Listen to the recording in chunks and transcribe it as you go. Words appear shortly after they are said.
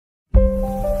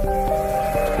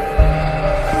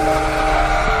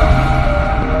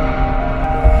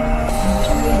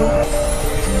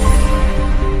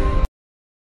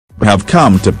have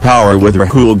come to power with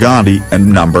Rahul Gandhi and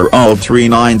number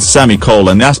 039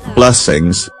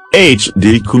 blessings,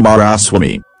 HD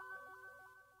Kumaraswamy.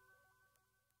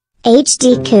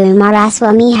 HD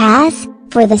Kumaraswamy has,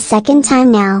 for the second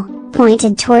time now,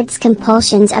 pointed towards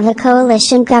compulsions of a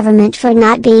coalition government for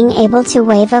not being able to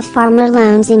waive off farmer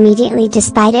loans immediately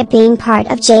despite it being part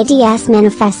of JDS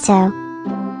manifesto.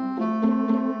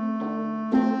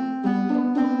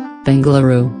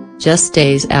 Bengaluru, just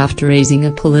days after raising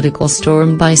a political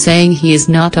storm by saying he is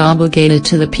not obligated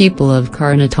to the people of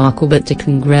Karnataka but to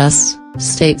Congress,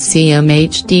 State CM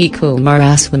HD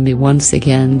Kumaraswamy once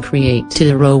again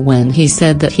created a row when he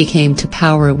said that he came to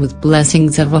power with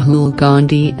blessings of Rahul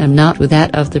Gandhi and not with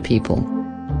that of the people.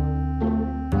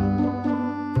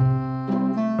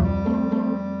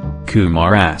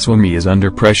 Kumaraswamy is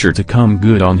under pressure to come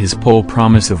good on his poll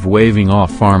promise of waiving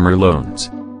off farmer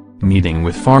loans. Meeting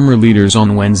with farmer leaders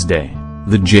on Wednesday,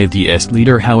 the JDS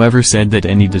leader however said that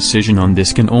any decision on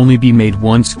this can only be made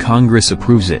once Congress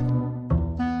approves it.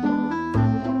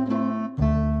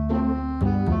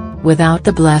 Without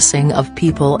the blessing of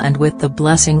people and with the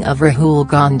blessing of Rahul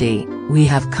Gandhi, we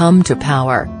have come to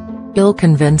power. I'll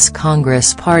convince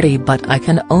Congress party but I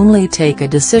can only take a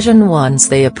decision once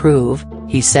they approve,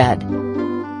 he said.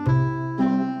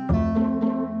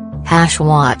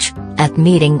 Watch, at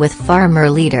meeting with farmer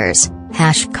leaders,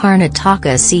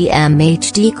 Karnataka CM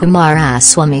HD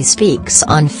Kumaraswamy speaks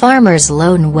on farmers'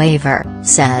 loan waiver,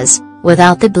 says,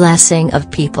 without the blessing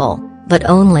of people, but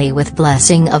only with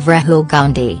blessing of Rahul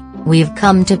Gandhi, we've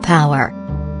come to power.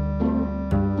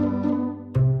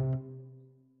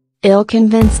 I'll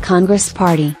convince Congress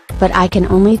party, but I can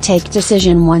only take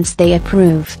decision once they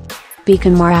approve.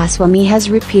 Kumaraswamy has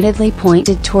repeatedly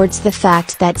pointed towards the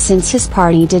fact that since his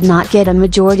party did not get a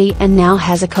majority and now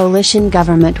has a coalition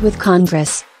government with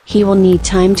Congress, he will need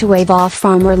time to waive off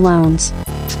farmer loans.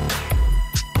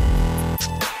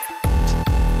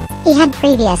 He had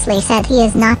previously said he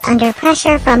is not under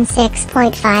pressure from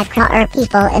 6.5 crore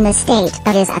people in the state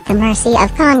but is at the mercy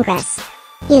of Congress.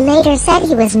 He later said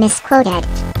he was misquoted.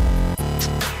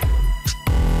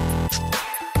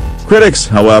 Critics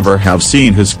however have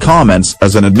seen his comments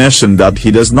as an admission that he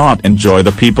does not enjoy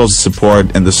the people's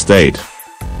support in the state.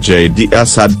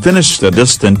 JDS had finished a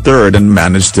distant third and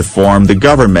managed to form the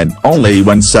government only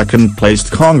when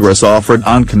second-placed Congress offered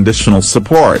unconditional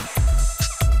support.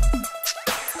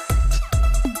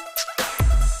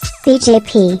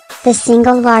 BJP, the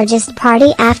single largest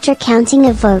party after counting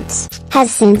of votes, has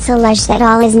since alleged that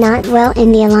all is not well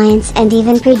in the alliance and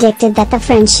even predicted that the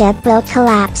friendship will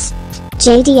collapse.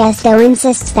 JDS though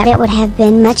insists that it would have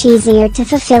been much easier to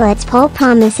fulfill its poll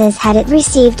promises had it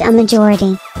received a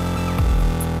majority.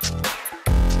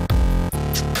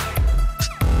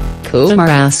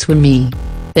 Kumaraswamy,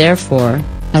 therefore,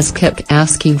 has kept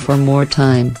asking for more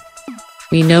time.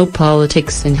 We know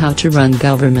politics and how to run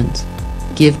government.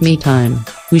 Give me time,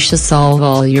 we shall solve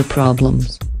all your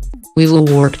problems. We will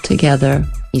work together,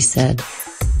 he said.